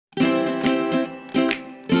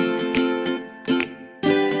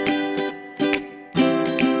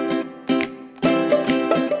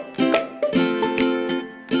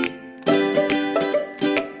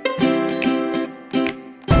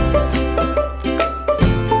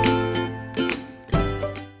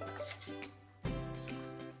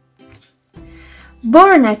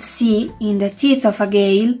Born at sea in the teeth of a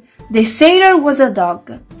gale, the sailor was a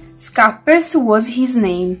dog. Scappers was his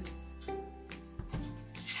name.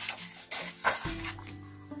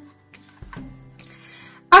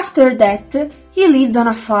 After that, he lived on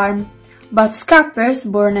a farm, but Scappers,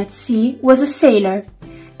 born at sea, was a sailor,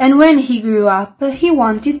 and when he grew up, he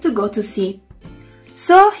wanted to go to sea.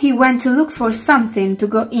 So he went to look for something to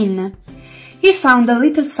go in. He found a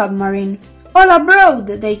little submarine. "All abroad!"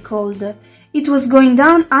 they called. It was going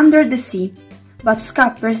down under the sea, but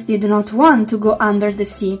Scappers did not want to go under the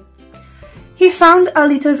sea. He found a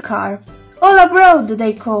little car. "All abroad!"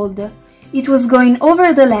 they called. It was going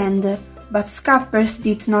over the land, but Scappers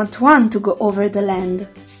did not want to go over the land.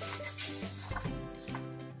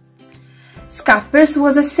 Scappers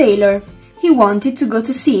was a sailor. He wanted to go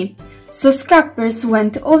to sea, so Scappers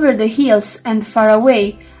went over the hills and far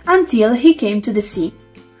away until he came to the sea.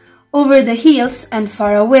 Over the hills and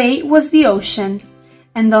far away was the ocean,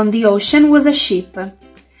 and on the ocean was a ship.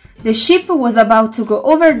 The ship was about to go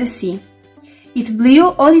over the sea. It blew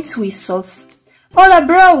all its whistles. "All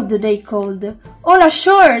abroad!" they called. "All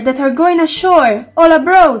ashore that are going ashore! All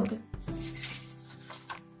abroad!"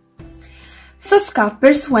 So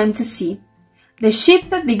Scappers went to sea. The ship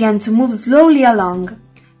began to move slowly along.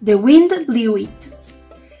 The wind blew it.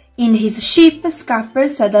 In his ship,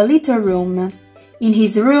 Scappers had a little room. In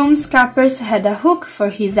his room, Scappers had a hook for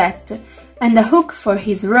his hat, and a hook for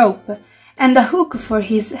his rope, and a hook for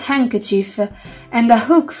his handkerchief, and a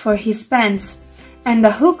hook for his pants, and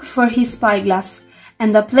a hook for his spyglass,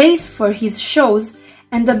 and a place for his shoes,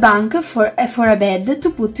 and a bank for a bed to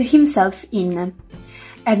put himself in.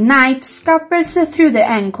 At night, Scappers threw the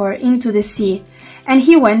anchor into the sea, and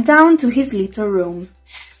he went down to his little room.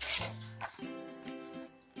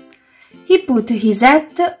 He put his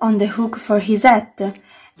hat on the hook for his hat,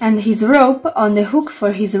 and his rope on the hook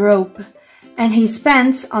for his rope, and his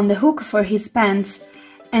pants on the hook for his pants,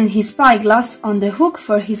 and his spyglass on the hook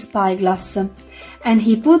for his spyglass, and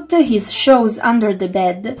he put his shoes under the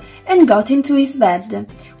bed, and got into his bed,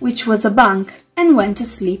 which was a bunk, and went to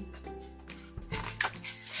sleep.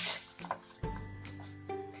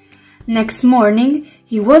 Next morning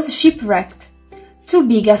he was shipwrecked. Too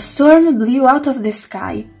big a storm blew out of the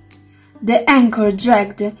sky. The anchor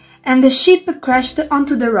dragged, and the ship crashed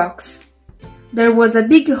onto the rocks. There was a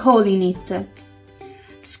big hole in it.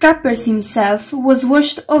 Scappers himself was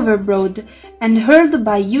washed overboard and hurled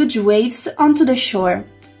by huge waves onto the shore.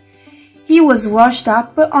 He was washed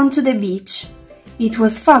up onto the beach. It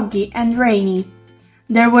was foggy and rainy.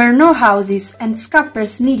 There were no houses, and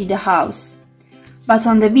Scappers needed a house. But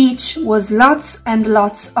on the beach was lots and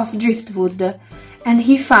lots of driftwood, and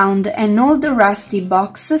he found an old rusty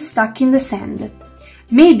box stuck in the sand.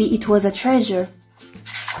 Maybe it was a treasure.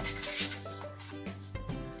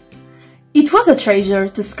 It was a treasure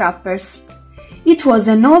to Scappers. It was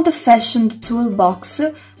an old-fashioned toolbox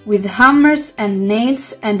with hammers and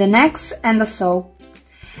nails and an axe and a saw.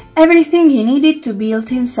 Everything he needed to build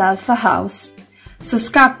himself a house. So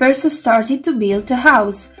Scappers started to build a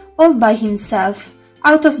house all by himself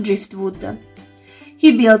out of driftwood.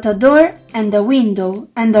 He built a door and a window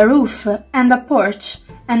and a roof and a porch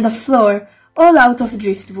and a floor all out of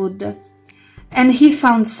driftwood. And he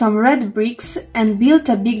found some red bricks and built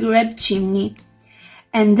a big red chimney.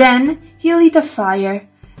 And then he lit a fire,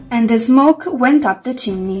 and the smoke went up the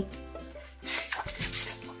chimney.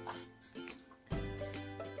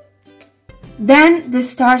 Then the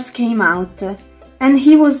stars came out, and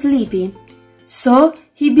he was sleepy, so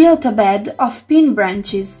he built a bed of pine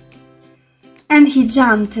branches. And he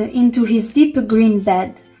jumped into his deep green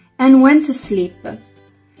bed and went to sleep.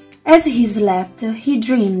 As he slept, he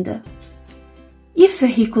dreamed. If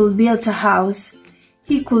he could build a house,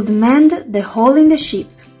 he could mend the hole in the ship.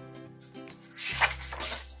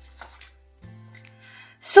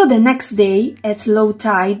 So the next day, at low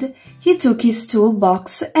tide, he took his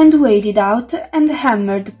toolbox and waded out and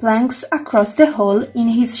hammered planks across the hole in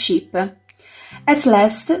his ship. At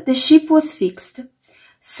last the ship was fixed.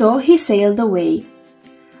 So he sailed away,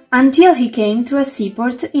 until he came to a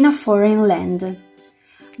seaport in a foreign land.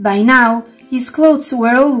 By now his clothes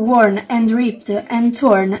were all worn and ripped and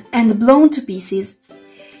torn and blown to pieces.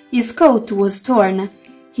 His coat was torn,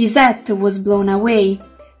 his hat was blown away,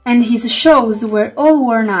 and his shoes were all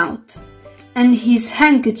worn out, and his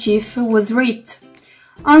handkerchief was ripped.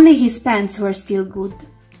 Only his pants were still good.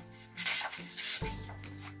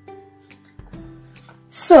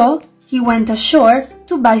 So he went ashore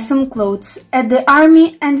to buy some clothes at the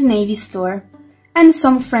Army and Navy store, and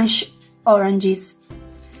some French oranges.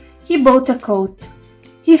 He bought a coat.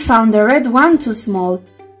 He found a red one too small.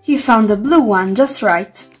 He found a blue one just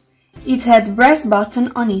right. It had brass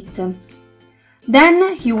button on it.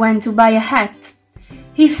 Then he went to buy a hat.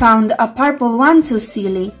 He found a purple one too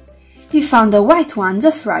silly. He found a white one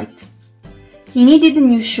just right. He needed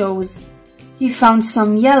new shoes. He found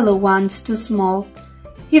some yellow ones too small.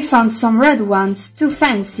 He found some red ones too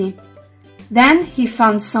fancy. Then he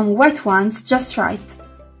found some white ones just right.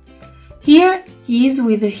 Here he is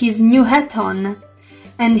with his new hat on,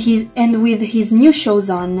 and with his new shoes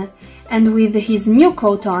on, and with his new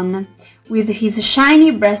coat on, with his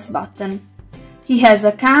shiny brass button. He has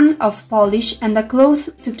a can of polish and a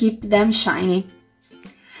cloth to keep them shiny.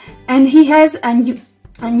 And he has a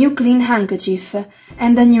new clean handkerchief,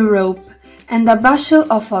 and a new rope, and a bushel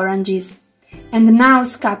of oranges. And now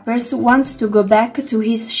Scappers wants to go back to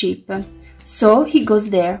his ship, so he goes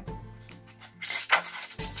there.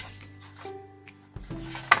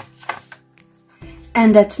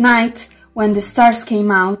 And at night, when the stars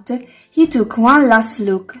came out, he took one last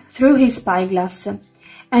look through his spyglass,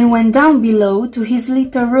 and went down below to his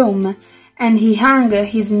little room, and he hung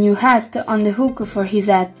his new hat on the hook for his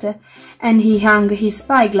hat, and he hung his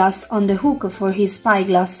spyglass on the hook for his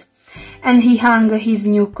spyglass, and he hung his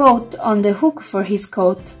new coat on the hook for his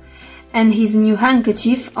coat, and his new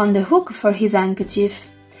handkerchief on the hook for his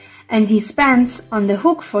handkerchief, and his pants on the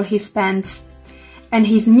hook for his pants, and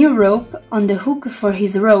his new rope on the hook for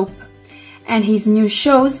his rope, and his new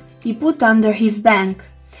shoes he put under his bank,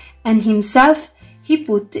 and himself he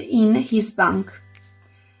put in his bunk.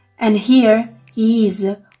 And here he is,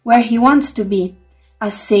 where he wants to be,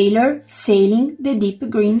 a sailor sailing the deep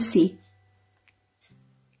green sea.